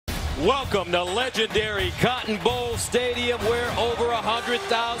Welcome to legendary Cotton Bowl Stadium, where over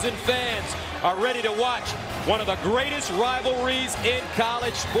 100,000 fans are ready to watch one of the greatest rivalries in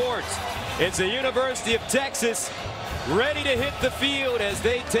college sports. It's the University of Texas ready to hit the field as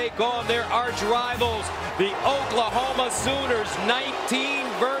they take on their arch rivals, the Oklahoma Sooners, 19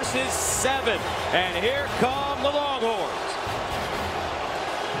 versus 7. And here come the Longhorns.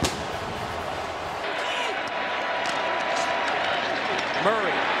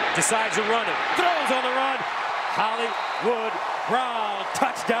 Murray decides to run it, throws on the run. Hollywood Brown,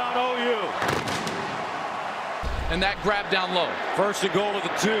 touchdown OU. And that grab down low. First and goal of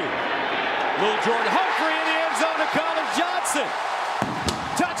the 2. Little Jordan Humphrey in the end zone to Collins Johnson.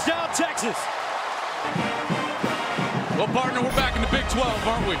 Touchdown Texas. Well, partner, we're back in the Big 12,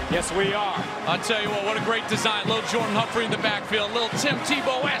 aren't we? Yes, we are. I'll tell you what a great design. Little Jordan Humphrey in the backfield. Little Tim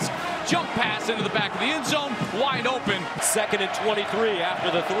Tebow-esque jump pass into the back of the end zone, wide open. 2nd and 23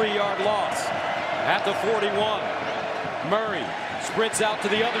 after the 3-yard loss. At the 41, Murray sprints out to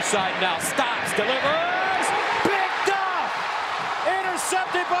the other side now. Stops, delivers, picked off!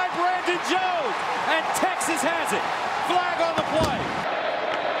 Intercepted by Brandon Jones, and Texas has it. Flag on the play.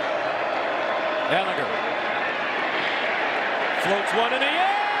 Ellinger floats one in the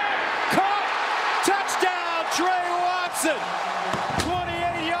air. Caught! Touchdown, Trey Watson!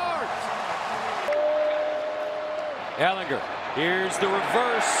 28 yards. Ellinger, here's the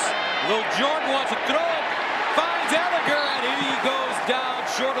reverse. Little Jordan wants to throw it. Finds Ellinger, and he goes down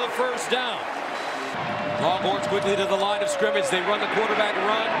short of the first down. Longhorns quickly to the line of scrimmage. They run the quarterback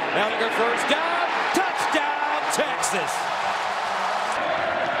run. Ellinger first down. Touchdown, Texas.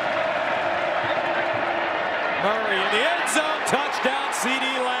 Murray in the end zone. Touchdown, C.D.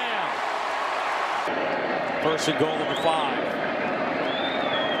 Lamb. First and goal of the 5.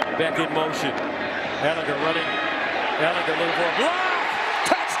 Back in motion. Ellinger running. Ellinger looking for a block.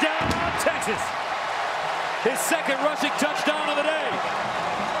 Touchdown, Texas. His second rushing touchdown of the day.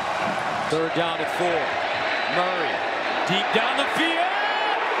 3rd down at 4. Murray deep down the field.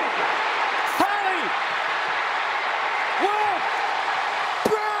 Hollywood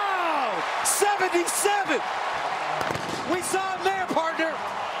Brown, 77. We saw him there, partner.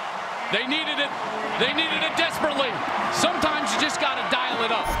 They needed it. They needed it desperately. Sometimes you just got to dial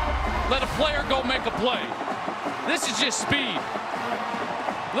it up. Let a player go make a play. This is just speed.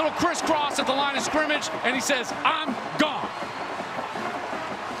 Little crisscross at the line of scrimmage, and he says, I'm gone.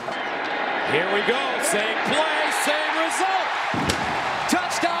 Here we go. Same play, same result.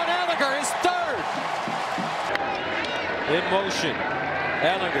 Touchdown, Ellinger, his 3rd. In motion.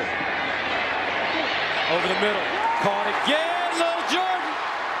 Ellinger. Over the middle. Caught again. Little Jordan.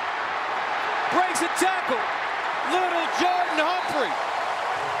 Breaks a tackle. Little Jordan Humphrey.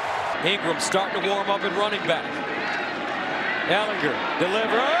 Ingram starting to warm up at running back. Ellinger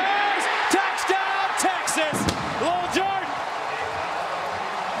delivers. Touchdown, Texas. Little Jordan.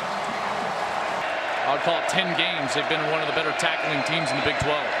 I would call it 10 games. They've been one of the better tackling teams in the Big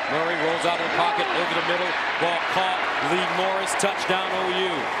 12. Murray rolls out of the pocket over the middle. Ball caught. Lee Morris, touchdown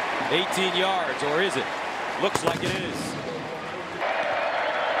OU. 18 yards, or is it? Looks like it is.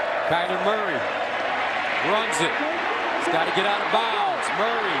 Kyler Murray runs it. He's got to get out of bounds.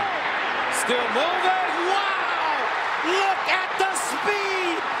 Murray still moving. Wow! Look at the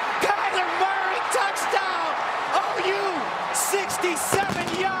speed! Kyler Murray, touchdown! OU,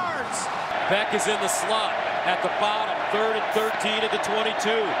 67 yards! Beck is in the slot at the bottom. 3rd and 13 at the 22.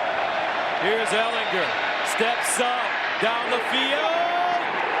 Here's Ellinger. Steps up. Down the field.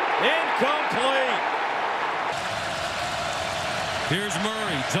 Incomplete. Here's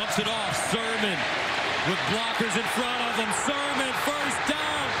Murray. Dumps it off. Sermon with blockers in front of him. Sermon first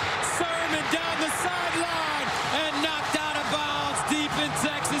down. Sermon down the sideline and knocked out of bounds deep in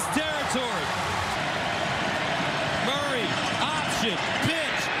Texas territory. Murray, option,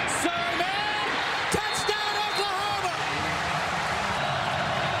 pitch, Sermon, touchdown Oklahoma!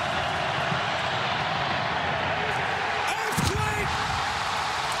 Earthquake!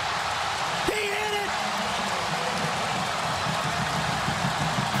 He hit it!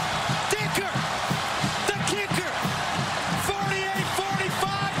 Dicker, the kicker,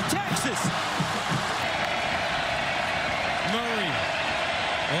 48-45 Texas. Murray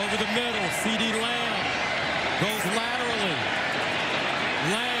over the middle. C.D. Lamb goes laterally.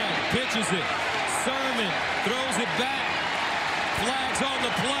 Lamb pitches it. Sermon throws it back. Flags on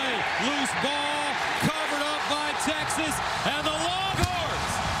the play. Loose ball covered up by Texas. And the Longhorns